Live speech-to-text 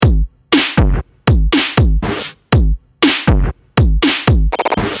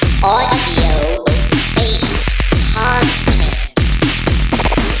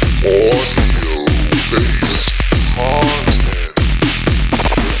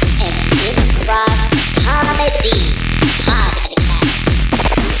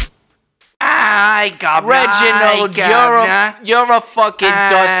Aye, governor. Reginald, you're a fucking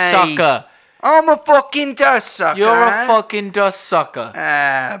dust sucker. I'm a fucking dust sucker. You're a fucking dust sucker.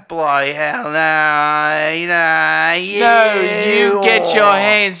 Bloody hell, no, No, you get your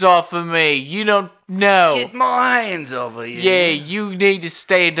hands off of me. You don't know. Get my hands over you. Yeah, you need to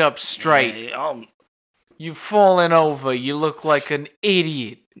stand up straight. Yeah, You've fallen over. You look like an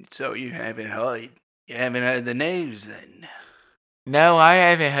idiot. so you haven't heard. You haven't heard the news then? No, I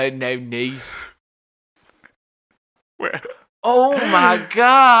haven't heard no news. Well, Oh my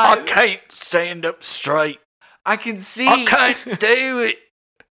god. I can't stand up straight. I can see. I can't do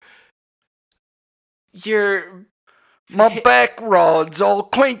it. My back rod's all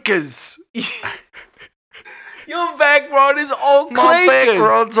clinkers. Your back rod is all clinkers. My back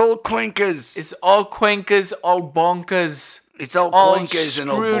rod's all clinkers. It's all quinkers, all bonkers. It's all All clinkers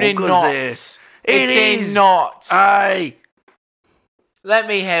and all screwed in bonkers. knots. It It's is. in knots. Aye. Let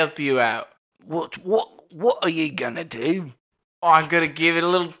me help you out. What are you gonna do? I'm gonna give it a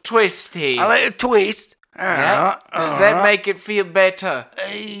little twist here. A little twist. Yeah? Does that make it feel better?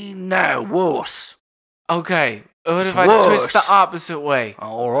 No, worse. Okay. What It's if I twist worse. the opposite way?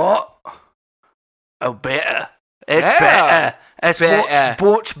 Alright. Oh, better. It's Yeah. better. It's Better.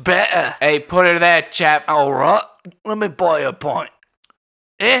 much better. Hey, put it there, chap. Alright. Let me buy you a pint.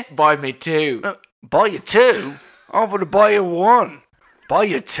 Eh? Buy me two. Buy you two? I'm gonna buy you one. Buy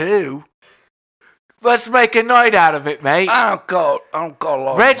you two? Let's make a night out of it, mate. I don't got a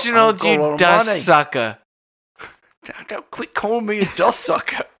lot Reginald, I don't got a lot you of dust money. sucker. Don't quit calling me a dust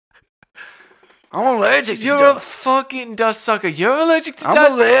sucker. I'm allergic to You're a dust. fucking dust sucker. You're allergic to I'm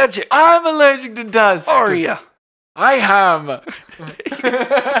dust. allergic. I'm allergic to dust. Are you? I am.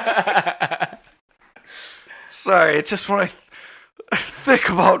 Sorry, it's just when I think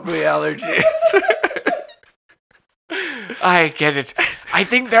about my allergies. I get it. I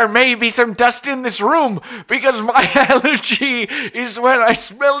think there may be some dust in this room because my allergy is when I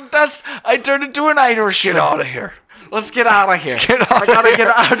smell dust, I turn into an Irishman. Get out of here. Let's get out of here. Get out I gotta of get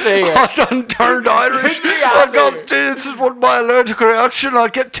here. out of here. I done turned Irish. Get out I of got here. this is what my allergic reaction. I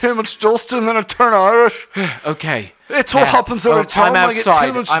get too much dust and then I turn Irish. Okay. It's what Now, happens every time I'm I get outside.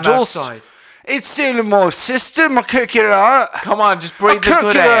 too much I'm dust. outside. It's still in my system. I can't get it out. Come on, just breathe the can't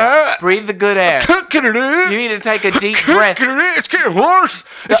good get it air. out. Breathe the good air. Can't get it out. You need to take a deep Can't breath. get it out. It's getting worse.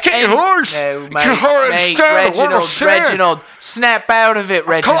 It's getting worse. No, You can hardly understand what I'm saying. Reginald, snap out of it,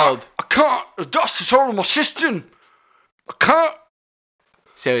 Reginald. I can't. The dust is all in my system. I can't.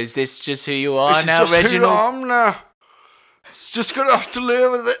 So is this just who you are This is now, just who Reginald? I am now. It's just gonna have to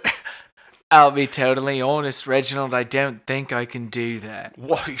live with it. I'll be totally honest, Reginald. I don't think I can do that.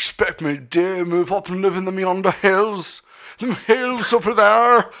 What do you expect me to do? Move up and live in them yonder hills? Them hills over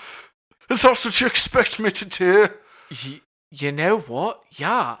there? Is that what you expect me to do? You know what?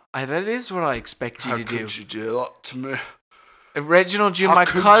 Yeah, that is what I expect you How to do. could you do that to me? Reginald, you're How my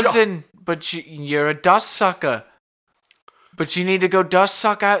could ya? cousin, but you're a dust sucker. But you need to go dust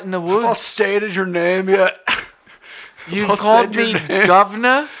suck out in the I've not woods. stated your name yet. You not called said your me name.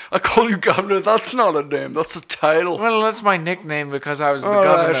 governor? I call you governor. That's not a name. That's a title. Well, that's my nickname because I was the All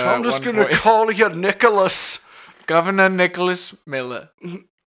governor. right, I'm at just one gonna point. call you Nicholas. Governor Nicholas Miller.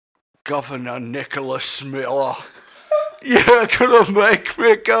 Governor Nicholas Miller. You're gonna make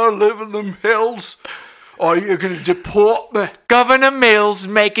me go live in them hills, or you're gonna deport me. Governor Mills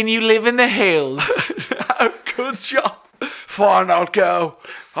making you live in the hills. How could you? Fine, I'll go.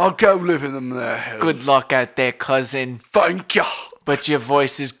 I'll go live in them there hills. Good luck out there, cousin. Thank you. But your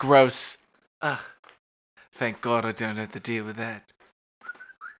voice is gross. Ugh. Thank God I don't have to deal with that.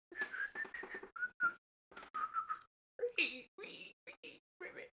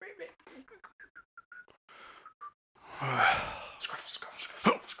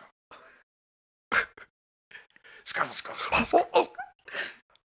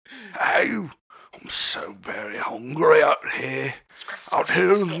 Ow, I'm so very hungry out here. Out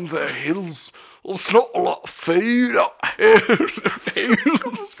here in the hills. There's not a lot of food out here in the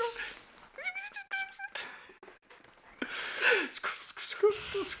hills.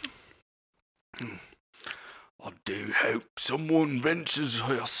 I do hope someone ventures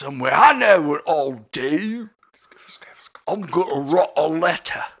here somewhere. I know what I'll do. I'm gonna write a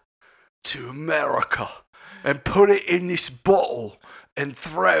letter to America and put it in this bottle and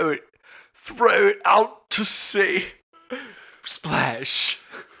throw it out to sea. Splash.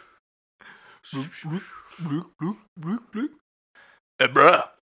 Hey, bruh.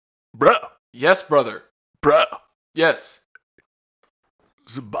 Yes, brother. Bruh. Yes.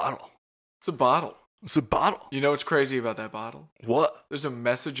 It's a bottle. It's a bottle. It's a bottle. You know what's crazy about that bottle? What? There's a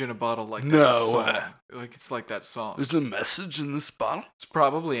message in a bottle like that No song. way. Like it's like that song. There's a message in this bottle? It's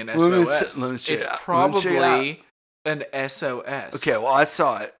probably an Let me SOS. check It's it out. Let me check it probably an SOS. Okay, well, I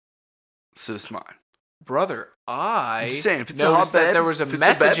saw it. So it's mine. Brother, I just saying, if it's a noticed hotbed, that there was a if it's a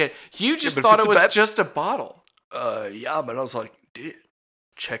message bed- in. You just but if thought it's it a was bed- just a bottle. Yeah, but I was like, dude,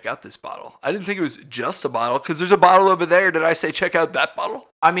 check out this bottle. I didn't think it was just a bottle, because there's a bottle over there. Did I say check out that bottle?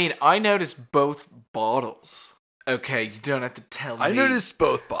 I mean, I noticed both bottles. Okay, you don't have to tell me. I noticed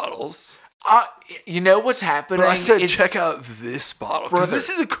both bottles. You know what's happening? But I said is check out this bottle, because Brother. this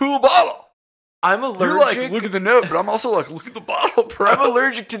is a cool bottle. I'm You're allergic. like, look at the note, but I'm also like, look at the bottle, bro. I'm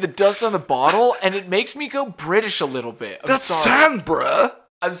allergic to the dust on the bottle, and it makes me go British a little bit. I'm That's sorry. sand, bruh.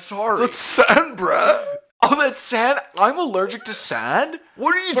 I'm sorry. That's sand, bruh. Oh, that's sand? I'm allergic to sand?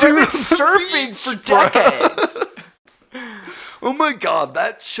 What are you But I've doing been on the surfing beach, for bruh? decades. Oh my god,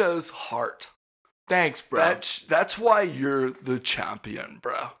 that shows heart. Thanks, bro. That's why you're the champion,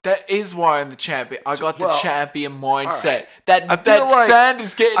 bro. That is why I'm the champion. I got the well, champion mindset. alright. That feel like- sand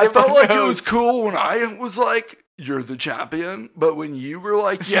is getting I in felt my like nose. it was cool when I was like, you're the champion. But when you were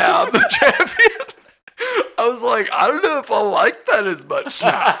like, yeah, I'm the champion, I was like, I don't know if I like that as much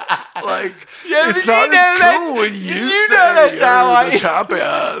now. Like, Yeah, it's but not you know as that's- cool when you you know say that's you're how the I-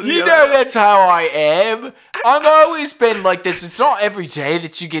 champion. You know that's how I am. I've always been like this. It's not every day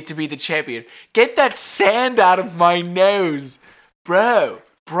that you get to be the champion. Get that sand out of my nose.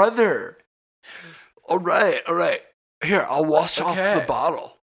 Brother. All right. Here, I'll wash off Okay. the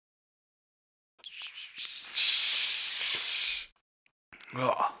bottle.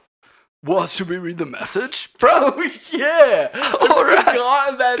 Oh. Well, should we read the message? Bro, Oh, yeah. all I right.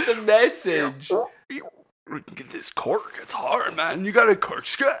 forgot about the message. We can get this cork. It's hard, man. You got a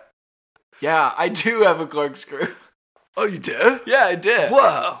corkscrew? Yeah, I do have a corkscrew. Oh, you do? Yeah, I did.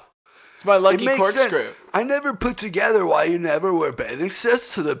 Whoa. It's my lucky It makes corkscrew. sense. I never put together why you never wear bathing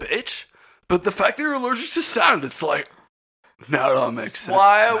suits to the beach, but the fact that you're allergic to sound, it's like, now it all makes sense.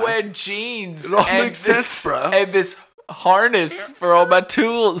 Why I man. wear jeans It all and makes this, sense, bro. and this harness for all my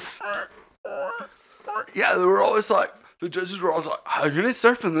tools. Yeah, they were always like, the judges were always like, how you gonna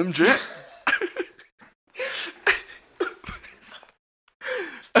surf in them jeans?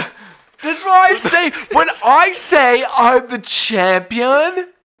 That's why I say, when I say I'm the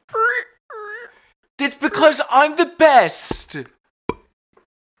champion, it's because I'm the best.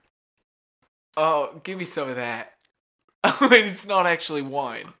 Oh, give me some of that. Oh, wait, it's not actually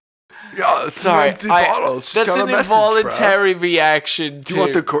wine. Yeah, it's Sorry, an empty bottle. It's just that's got an a message, bro. involuntary reaction to. Do you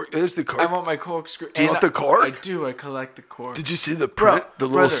want the cork? There's the cork. I want my corkscrew. Do you And want the cork? I do. I collect the cork. Did you see the Bro, print? The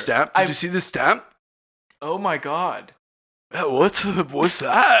little brother, stamp? Did I- you see the stamp? Oh my god! Yeah, what's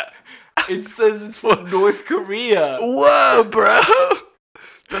that? It says it's from North Korea. Whoa, bro.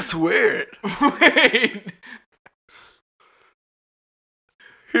 That's weird. Wait.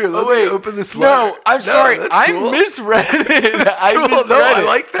 Here, let wait. me open this letter. No, I'm sorry. that's I cool. misread it. That's I cool. misread No, I it.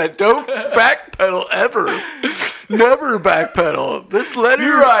 like that. Don't backpedal ever. Never backpedal. This letter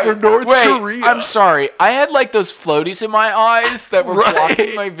You're is right. from North Wait, Korea. I'm sorry. I had like those floaties in my eyes that were Right.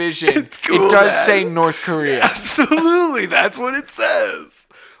 blocking my vision. It's cool, it does man. say North Korea. Absolutely. That's what it says.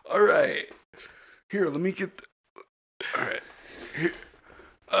 All right. Here, let me get. All right. Here.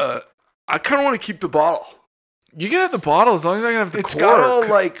 I kind of want to keep the bottle. You can have the bottle as long as I can have the It's cork. got all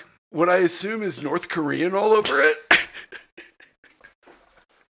like what I assume is North Korean all over it.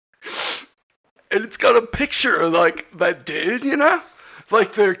 And it's got a picture of like that dude, you know?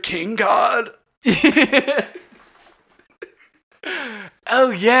 Like their king god. Oh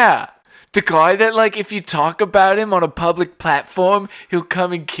yeah. The guy that like if you talk about him on a public platform, he'll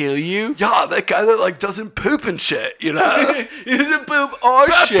come and kill you. Yeah, that guy that like doesn't poop and shit, you know? He doesn't poop or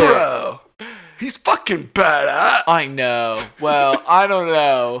That shit. bro. He's fucking badass. I know. Well, I don't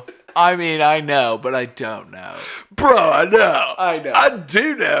know. I mean, I know, but I don't know. Bro, I know. I know. I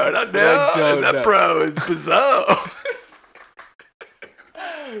do know, and I know. I don't and that know. bro is bizarre.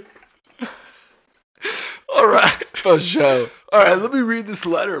 All right. For sure. All right, let me read this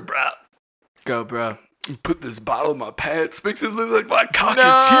letter, bro. Go, bro. Put this bottle in my pants. Makes it look like my cock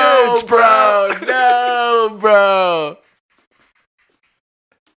No, is huge, bro. No, bro.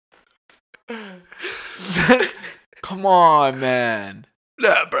 Come on, man.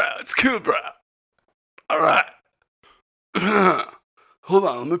 Nah, bro. It's cool, bro. All right. Hold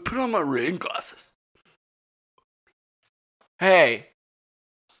on. Let me put on my reading glasses. Hey,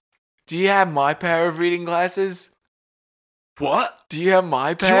 do you have my pair of reading glasses? What? Do you have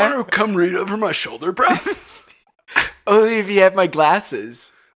my Do you pair? want to come read over my shoulder, bro? Only if you have my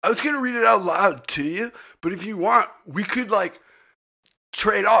glasses. I was going to read it out loud to you, but if you want, we could, like,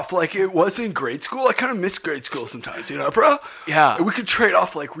 trade off like it was in grade school. I kind of miss grade school sometimes, bro? Yeah. And we could trade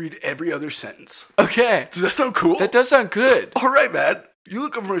off, like, read every other sentence. Okay. Does that sound cool? That does sound good. All right, man. You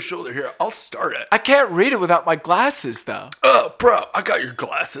look over my shoulder here. I'll start it. I can't read it without my glasses, though. Oh, bro, I got your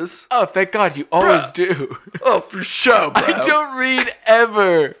glasses. Oh, thank God, you always do. Oh, for sure, bro. I don't read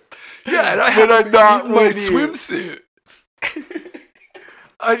ever. Yeah, and I have I'm not my with you. swimsuit.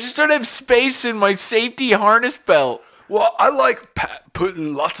 I just don't have space in my safety harness belt. Well, I like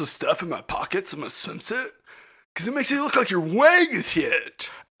putting lots of stuff in my pockets in my swimsuit because it makes it look like your wang is hit.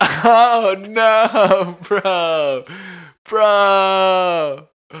 Oh, no, bro. Bro.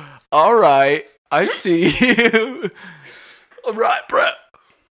 All right. I see you. All right, Brett.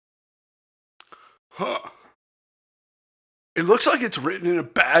 Huh. It looks like it's written in a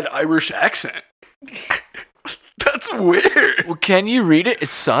bad Irish accent. That's weird. Well, can you read it as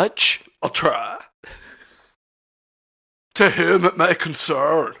such? I'll try. To him it may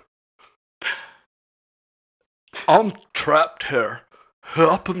concern. I'm trapped here,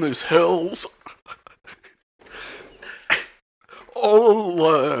 up in these hills, all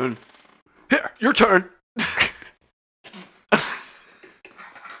alone. Here, your turn.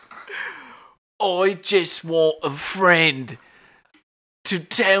 I just want a friend to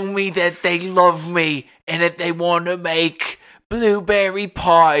tell me that they love me and that they want to make blueberry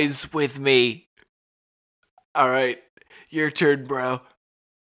pies with me. All right, your turn, bro.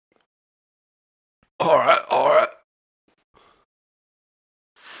 All right.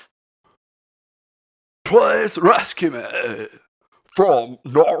 Please rescue me from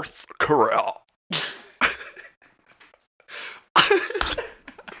North Korea.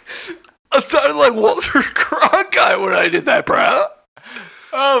 I sounded like Walter Cronkite when I did that, bro.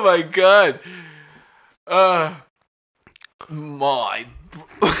 Oh my God. Are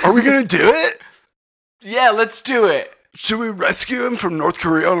we gonna do it? Yeah, let's do it. Should we rescue him from North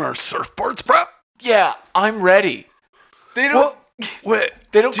Korea on our surfboards, bro? Yeah, I'm ready. They don't. Wait.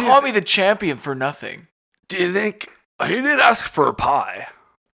 They don't call me the champion for nothing. Do you think he did ask for a pie?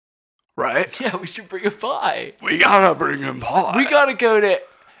 Right? Yeah, we should bring a pie. We gotta bring him pie. We gotta go to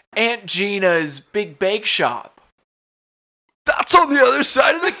Aunt Gina's big bake shop. That's on the other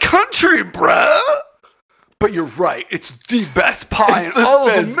side of the country, bruh. But you're right. It's the best pie in all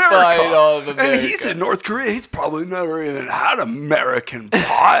of America. And he's in North Korea. He's probably never even had American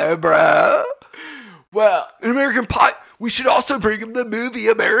pie, bruh. Well, an American Pie. We should also bring him the movie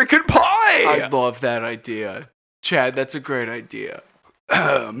American Pie. I love that idea. Chad, that's a great idea.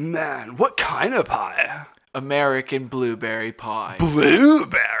 Oh, man. What kind of pie? American blueberry pie.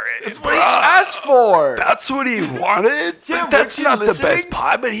 Blueberry? That's what he asked for. That's what he wanted? Yeah, but that's not the best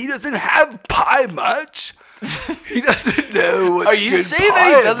pie, but he doesn't have pie much. He doesn't know what's Are you good saying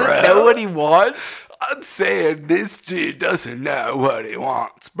pie, that he doesn't bro. know what he wants? I'm saying this dude doesn't know what he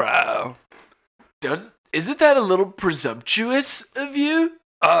wants, bro. Isn't that a little presumptuous of you?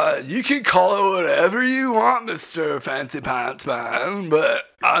 You can call it whatever you want, Mr. Fancy Pants Man, but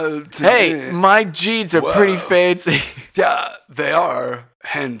hey, my jeans are pretty fancy. Yeah, they are,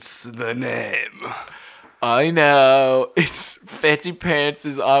 hence the name. I know. It's fancy pants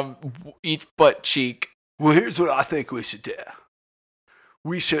is on each butt cheek. Well, here's what I think we should do.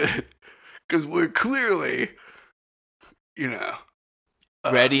 We should, because we're clearly,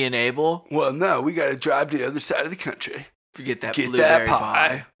 ready and able? Well, no, we got to drive to the other side of the country. Forget that Get blueberry that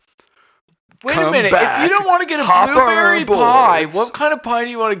pie. Wait a minute. If you don't want to get a blueberry pie, what kind of pie do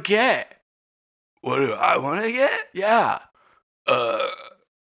you want to get? What do I want to get? Yeah.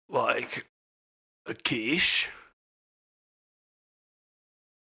 Like a quiche.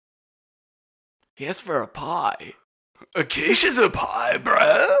 He asked for a pie. A quiche is a pie,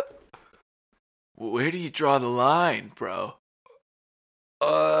 bruh. Where do you draw the line, bro?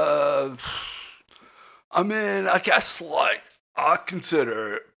 I mean, I guess, I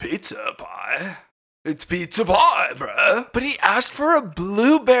consider pizza a pie. It's pizza pie, bruh. But he asked for a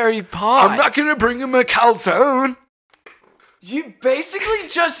blueberry pie. I'm not gonna bring him a calzone. You basically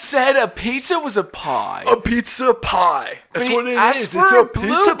just said a pizza was a pie. A pizza pie. That's what it is. For it's a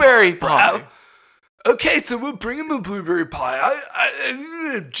blueberry pie. Bro. Okay, so we'll bring him a blueberry pie. I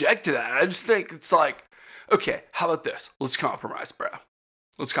didn't object to that. I just think it's okay, how about this? Let's compromise, bro.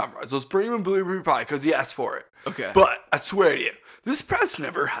 Let's compromise. Let's bring him a blueberry pie because he asked for it. Okay. But I swear to you, this bro's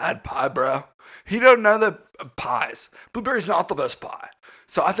never had pie, bro. He don't know the pies. Blueberry's not the best pie.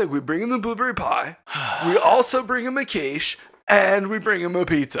 So I think we bring him the blueberry pie. We also bring him a quiche. And we bring him a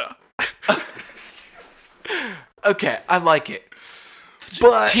pizza. Okay, I like it.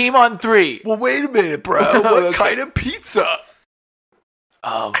 But team on 3. Well, wait a minute, bro. What kind of pizza?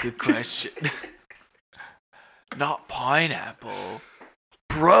 Oh, good question. Not pineapple.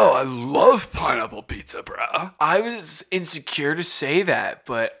 Bro, I love pineapple pizza, bro. I was insecure to say that,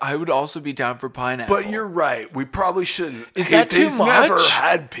 but I would also be down for pineapple. But you're right. We probably shouldn't. Is that too He's never much?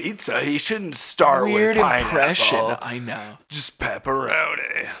 had pizza. He shouldn't start Weird with pineapple. impression, I know. Just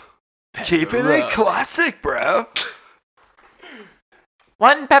pepperoni. Keeping it classic, bro.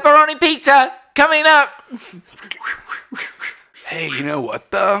 1 pepperoni pizza coming up. Hey, you know what,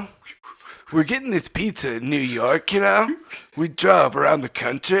 though? We're getting this pizza in New York, you know? We drove around the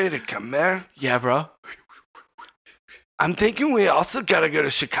country to come there. Yeah, bro. I'm thinking we also gotta go to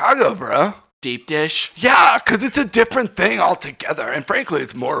Chicago, bro. Deep dish. Yeah, because it's a different thing altogether, and frankly,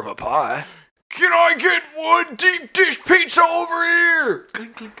 it's more of a pie. Can I get 1 deep dish pizza over here?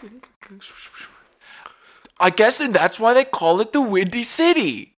 I guess and that's why they call it the Windy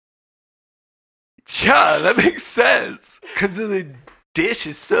City. Yeah, that makes sense. Because the dish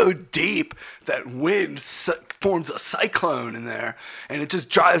is so deep that wind forms a cyclone in there, and it just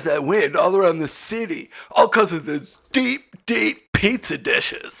drives that wind all around the city, all because of those deep, deep pizza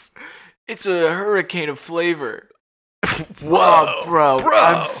dishes. It's a hurricane of flavor. Whoa, Oh, bro,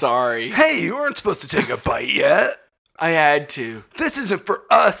 I'm sorry. Hey, you weren't supposed to take a bite yet. I had to. This isn't for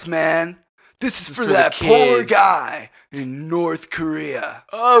us, man. This is for the that poor kids. guy in North Korea.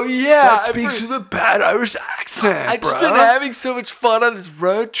 Oh, yeah. That speaks with a bad Irish accent, I've just bro. been having so much fun on this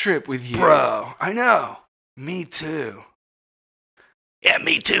road trip with you. Bro, I know. Me too. Yeah,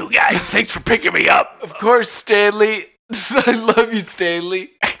 me too, guys. Thanks for picking me up. Of course, Stanley. I love you,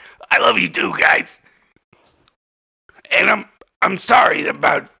 Stanley. I love you too, guys. And I'm sorry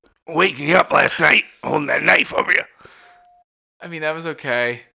about waking you up last night holding that knife over you. I mean, that was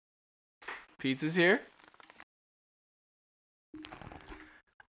okay. Pizza's here?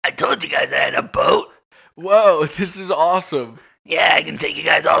 I told you guys I had a boat. Whoa, this is awesome. Yeah, I can take you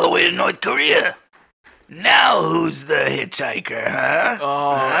guys all the way to North Korea. Now who's the hitchhiker, huh?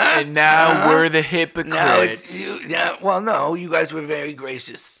 Oh, Huh? and now Huh? we're the hypocrites. No, it's you. Yeah, well, no, you guys were very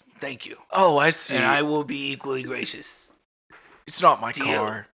gracious. Thank you. Oh, I see. And I will be equally gracious. It's not my Deal.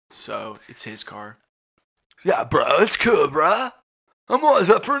 car, so it's his car. Yeah, bro, it's cool, bro. I'm always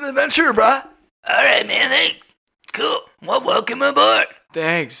up for an adventure, bro. All right, man, thanks. Cool. Well, welcome aboard.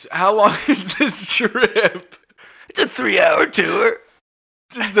 Thanks. How long is this trip? It's a 3-hour tour.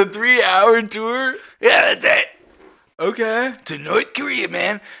 This is a 3-hour tour? Yeah, that's right. Okay. To North Korea,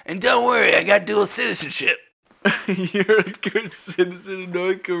 man. And don't worry, I got dual citizenship. You're a good citizen of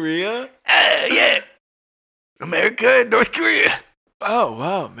North Korea? Yeah. America and North Korea. Oh,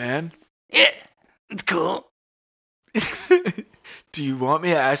 wow, man. Yeah, it's cool. Do you want me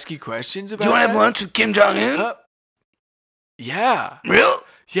to ask you questions about You want to that? have lunch with Kim Jong-un? Yeah. Real?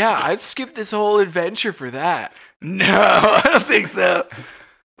 Yeah, I'd skip this whole adventure for that. No, I don't think so.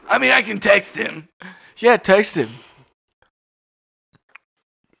 I mean, I can text him. Yeah, text him.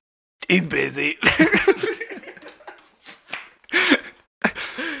 He's busy.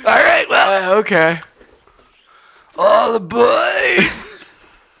 All right, well, Okay. all aboard.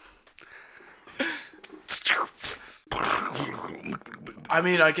 I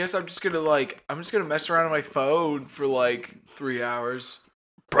mean, I guess I'm just gonna mess around on my phone for 3 hours.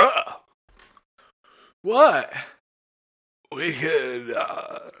 Bruh, What? we could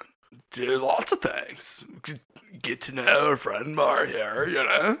do lots of things. We could get to know our friend Mario, you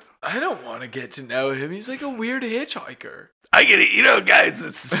know? I don't want to get to know him. He's like a weird hitchhiker. I get it. You know, guys,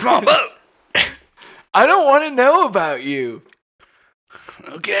 it's a small boat. I don't want to know about you.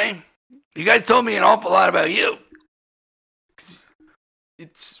 Okay? You guys told me an awful lot about you.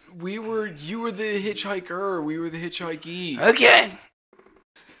 You were the hitchhiker, we were the hitchhikee. Okay.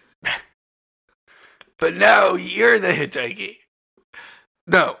 But now you're the hitchhiker.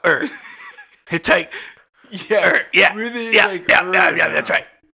 No, hitchhike. Yeah, Yeah, we're the yeah, hitchhiker. yeah, that's right.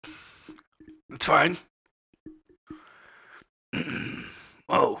 That's fine.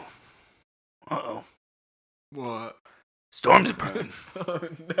 Whoa. Uh-oh. What? Storms are brewing. Oh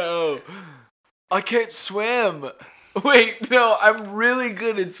no. I can't swim. Wait, no, I'm really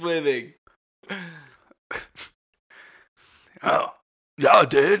good at swimming. Oh. Yeah,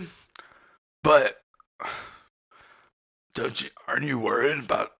 dude. But aren't you worried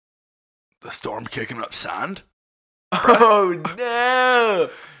about the storm kicking up sand? Oh no.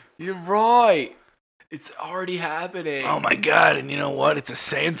 You're right. It's already happening. Oh my god, and you know what? It's a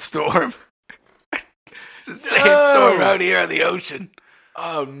sandstorm. It's a sandstorm out here on the ocean.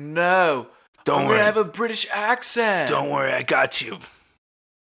 Oh no. Don't I'm worry. gonna have a British accent. Don't worry, I got you.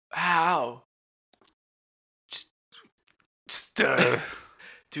 How? Just,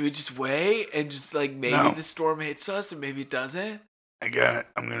 Do we just wait and just maybe No. the storm hits us and maybe it doesn't? I got it.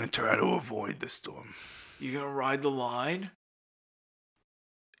 I'm gonna try to avoid the storm. You gonna ride the line?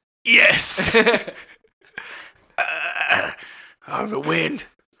 Yes. Oh, the wind.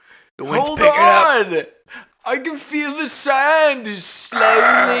 The wind's Hold picking up. on! I can feel the sand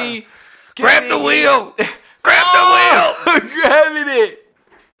slowly. Grab the getting- wheel. Grab the wheel. I'm grabbing it.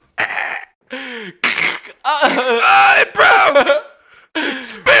 It broke. It's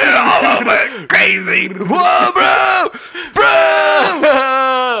spinning all over. Crazy. Whoa, bro.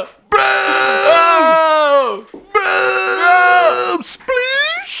 Bro. Bro. Oh! Bro.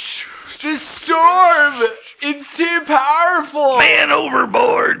 Sploosh. The storm! It's too powerful! Man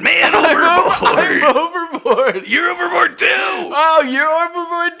overboard. Man I'm overboard. overboard! You're overboard too. Oh, you're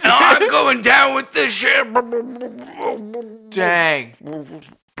overboard too! No, I'm going down with the ship. Dang.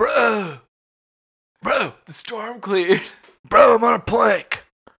 Bro. Bro. The storm cleared. Bro, I'm on a plank.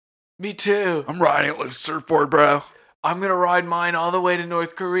 Me too. I'm riding it like a surfboard, bro. I'm gonna ride mine all the way to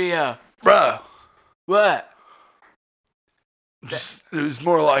North Korea. Bro. What? Just, it was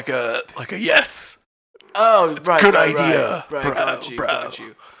more like a yes. Oh, It's right, a good right, idea, right. bro, Got you, bro. got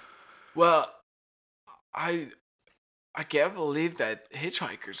you. Well, I can't believe that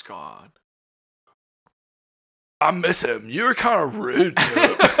hitchhiker's gone. I miss him. You were kind of rude to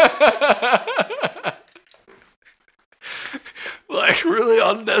him. Like, really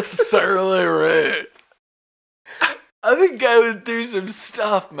unnecessarily rude. I've been going through some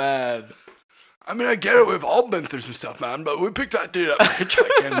stuff, man. I mean, I get it. We've all been through some stuff, man. But we picked that dude up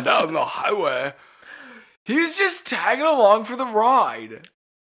hitchhiking down the highway. He was just tagging along for the ride.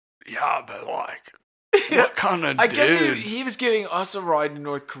 Yeah, but like, what kind of I dude? guess he was giving us a ride to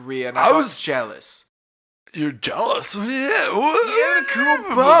North Korea, and I I was was- jealous. You're jealous? Yeah. He had a cool I'm a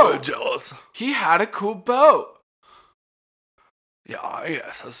bit boat. jealous. He had a cool boat. Yeah, I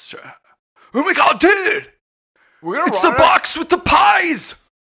guess that's true. Oh my god, dude! We're gonna It's ride the box with the pies!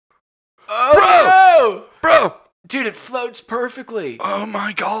 Oh, no! Bro! Dude, it floats perfectly. Oh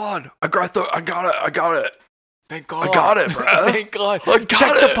my god. I got it. Thank God. I got it, bro. Thank God. I got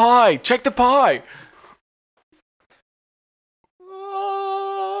Check it. the pie. Check the pie.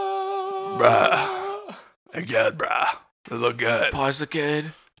 Bruh. They're good, bruh. They look good. Pies look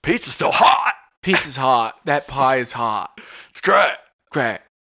good. Pizza's still hot. Pizza's hot. That pie is hot. It's great. Great.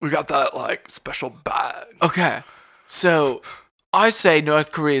 We got that, like, special bag. Okay. So, I say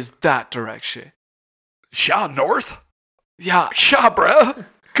North Korea is that direction. Yeah, north? Yeah. Yeah, bruh.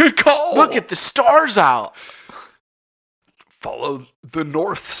 Good call. Look at the stars out. Follow the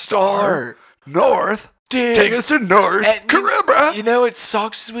North Star. North? Dude. Take us to North And Korea, bruh. You know, it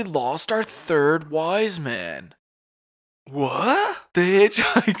sucks is we lost our third wise man. What? The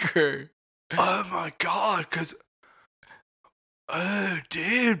hitchhiker. Oh my god, cause oh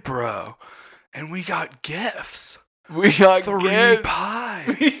dude, bro. And we got gifts. We got 3 gifts.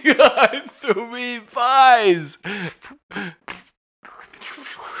 pies. We got 3 pies.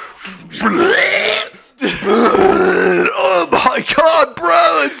 Oh my god,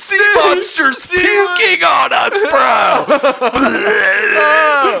 bro! It's sea monsters puking on us, bro!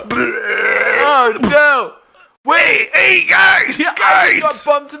 Oh no! Wait, hey guys, I guys, just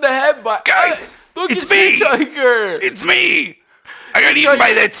got bumped in the head by guys! Look, it's it's me. hitchhiker. It's me. I got eaten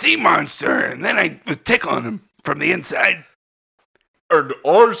by that sea monster, and then I was tickling him from the inside. And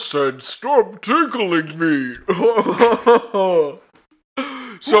I said, "Stop tickling me."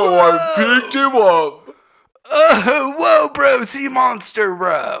 So I picked him up. Oh, whoa, bro, sea monster,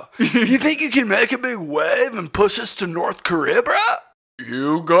 bro. You think you can make a big wave and push us to North Korea, bro?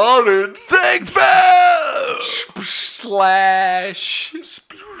 You got it. Thanks, bro. Slash. I'm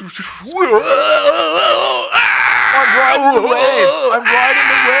I'm riding the wave. I'm riding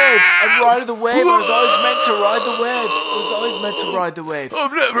the wave. I'm riding the wave. I was always meant to ride the wave. I was always meant to ride the wave.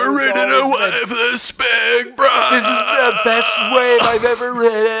 I've never was ridden a always wave this big, bro. This is the best wave I've ever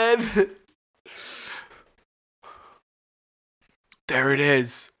ridden. There it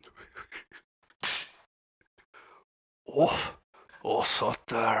is. Oh, oh, sat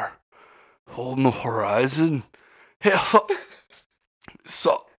there, holding the horizon. Hey, I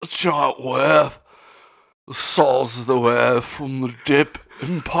saw a giant wave. The saws of the wave from the deep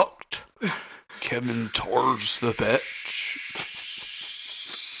impact coming towards the beach.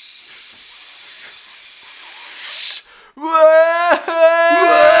 Whoa!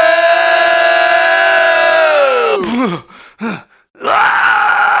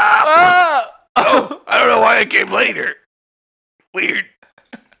 Ah! Oh, I don't know why I came later. Weird.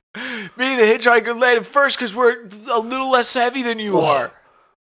 Me, the hitchhiker, landed first because we're a little less heavy than you are.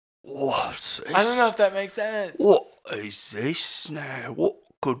 What's this? I don't know if that makes sense. What is this now? What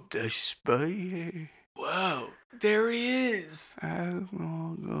could this be? Whoa, there he is. Oh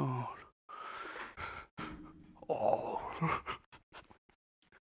my god. Oh.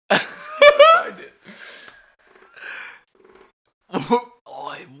 Oh,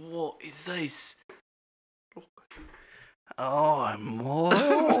 what is this? Oh,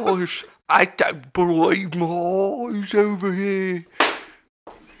 my eyes. I don't believe my eyes over here.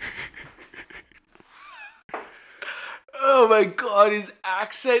 Oh my god, his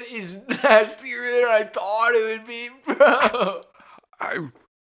accent is nastier than I thought it would be,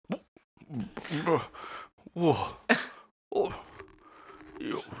 bro. Whoa. Oh.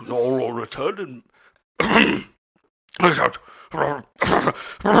 You're all returning.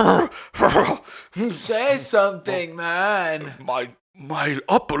 Say something, man. My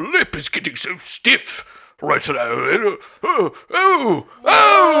upper lip is getting so stiff right now. Oh,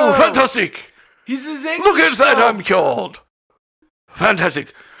 fantastic! He's his English Look at that, self. I'm cured.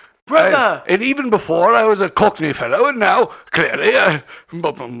 Fantastic. Brother. And even before I was a Cockney fellow, and now, clearly, I'm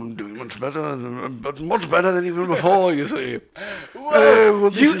doing much better than even before, you see.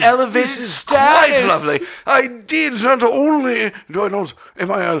 You elevated this is status. quite lovely. I did, not only do I not,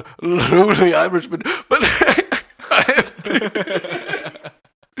 am I a lowly Irishman, but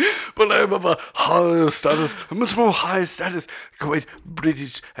but I'm of a higher status, a much more high status, quite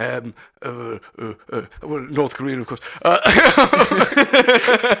British, North Korean, of course.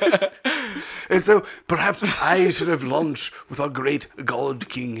 And so perhaps I should have lunch with our great God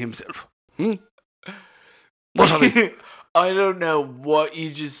King himself. What are they? I don't know what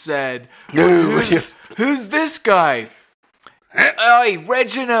you just said. No, yes. Who's this guy? Hey,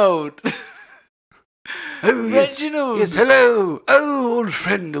 Reginald. Oh, yes. Reginald. Yes, hello. Oh, old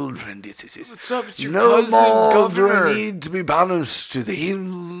friend. Yes. What's up? It's your No cousin, more Governor. do I need to be banished to the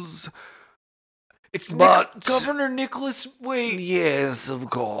hills. It's But- Governor Nicholas. Wait. Yes, of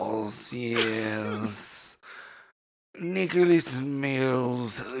course, yes. Nicholas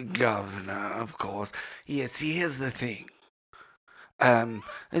Mills, governor, of course. Yes, here's the thing.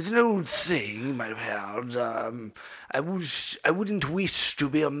 There's an old saying you might have heard. I wouldn't wish to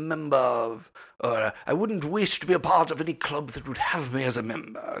be a member of, or I wouldn't wish to be a part of any club that would have me as a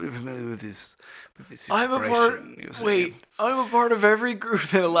member. Are you familiar with this I'm expression? a you part. see? Wait, I'm a part of every group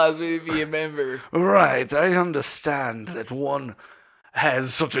that allows me to be a member. Right, I understand that one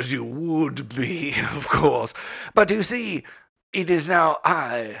has such as you would be, of course. But you see, it is now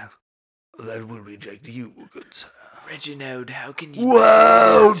I that will reject you, good sir. Reginald, how can you?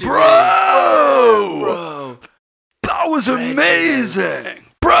 Whoa, do this to bro! me? Bro, That was Reginald. amazing!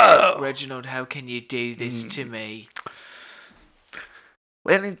 Bro! Reginald, how can you do this to me?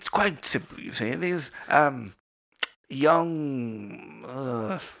 Well, it's quite simple, you see. These, young,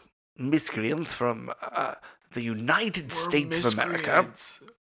 miscreants from, the United States of America. Miscreants.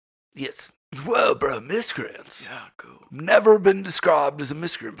 Yes. Whoa, bro, miscreants. Yeah, cool. Never been described as a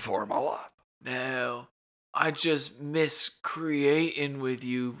miscreant before in my life. No, I just miss creating with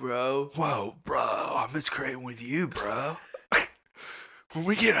you, bro. Whoa, bro, I'm miscreating with you, bro. When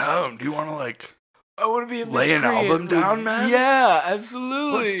we get home, do you want to, like, I want to be a lay an miscreant album with down, you. man? Yeah,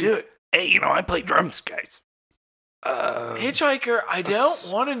 absolutely. Let's do it. Hey, I play drums, guys. Hitchhiker, I don't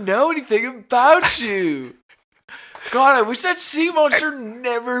want to know anything about you. God, I wish that sea monster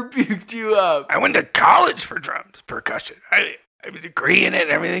never puked you up. I went to college for drums, percussion. I have a degree in it and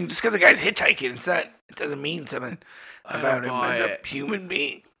everything. Just because a guy's hitchhiking, it doesn't mean something about him as a human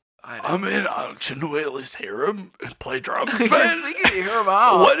being. I mean, shouldn't we at least hear him and play drums, man? We can hear him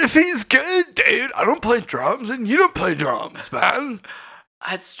out. What if he's good, dude? I don't play drums and you don't play drums, man.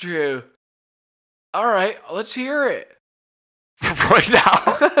 That's true. All right, let's hear it. Right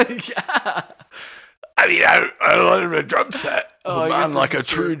now. Yeah. I mean, I love a drum set. Oh, I man, guess like this a is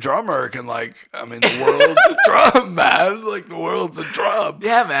true true. drummer can, like, I mean, the world's a drum, man. Like, the world's a drum.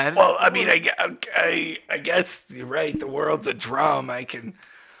 Yeah, man. Well, I mean, I guess you're right. The world's a drum. I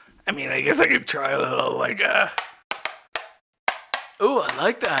guess I could try a little, like, Ooh, I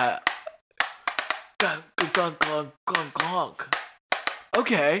like that. Glunk, glunk, glunk, glunk, glunk.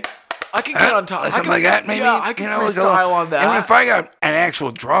 Okay. I can get on top. something like that, maybe. Yeah, I can like a freestyle on that. And if I got an actual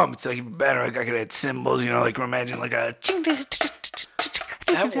drum, it's like even better. Like I could add cymbals, like imagine like a.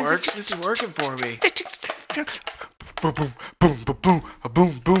 That works. This is working for me. Boom, boom, boom, boom, boom,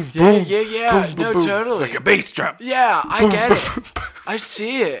 boom, boom, Yeah, boom. yeah. boom, No, boom, totally. Like a bass drum. Yeah, I get it. I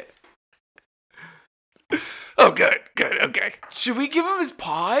see it. Oh, good, okay. Should we give him his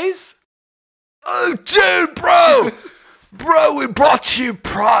pies? Oh, dude, bro! Bro, we brought you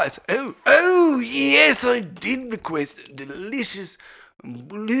prize. Oh, yes, I did request a delicious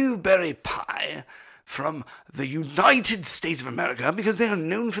blueberry pie from the United States of America because they are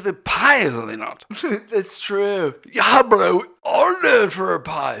known for their pies, are they not? That's true. Yeah, bro, are known for our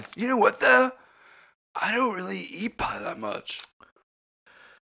pies. You know what, though? I don't really eat pie that much.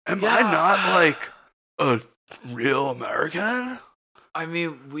 Am I Yeah. not, like, a real American? I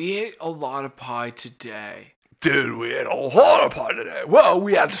mean, we ate a lot of pie today. Dude, we had a lot of pie today. Well,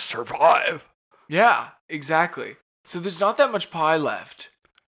 we had to survive. Yeah, exactly. So there's not that much pie left.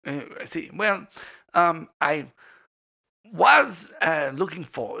 I see. Well, I was looking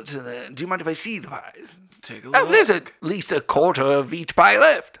forward to the... Do you mind if I see the pies? Take a look. There's at least a quarter of each pie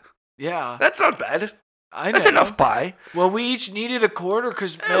left. Yeah. That's not bad. I know. That's enough pie. Well, we each needed a quarter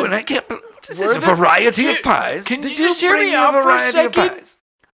because... Oh, and I can't... What is this? A variety of pies? Can you just hear me out for a second?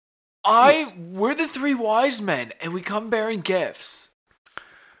 Yes. We're the three wise men, and we come bearing gifts.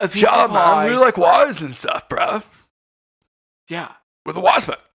 A pizza Sure, pie. man. We like wise and stuff, bro. Yeah. We're the wise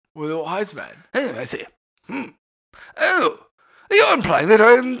men. We're the wise men. Oh, I see. Oh, you're implying that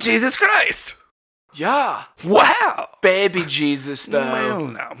I'm Jesus Christ. Yeah. Wow. Baby Jesus, though. Well,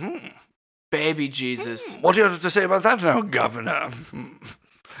 now. Baby Jesus. What do you have to say about that now, Governor?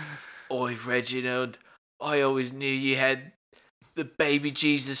 Oi, Reginald. I always knew you had the baby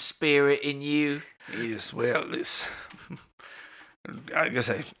Jesus spirit in you. Yes, well, I guess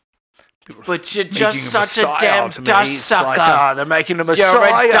But you're just such a damn dust like, sucker. they're making a messiah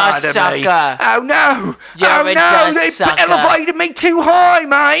You're a dust out of me. sucker. Oh no! You're a dust They sucker. elevated me too high,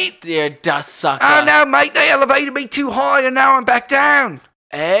 mate. You're a dust sucker. Oh no, mate! They elevated me too high, and now I'm back down.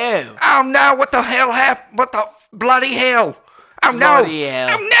 Oh. Oh no! What the hell happened? What the bloody hell? Oh no! Bloody hell.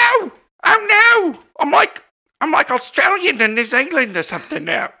 Oh no! Oh no! I'm like Australian and New Zealand or something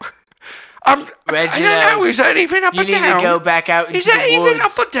now. Reginald, I don't know. Is that even up or down? You need to go back out into Is that the woods. even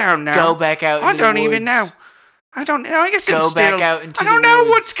up or down now? Go back out into I don't the woods. even know. I don't know. I guess Go I'm still... back out into I don't the know woods.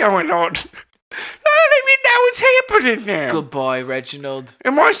 what's going on. I don't even know what's happening now. Goodbye, Reginald.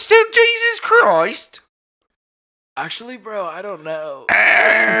 Am I still Jesus Christ? Actually, bro, I don't know.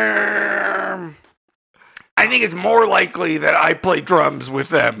 I think it's more likely that I play drums with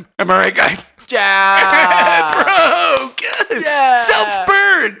them. Am I right, guys? Yeah. Bro, good. Yeah.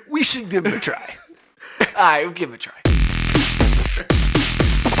 Self-burn. We should give it a try. All right, we'll give it a try.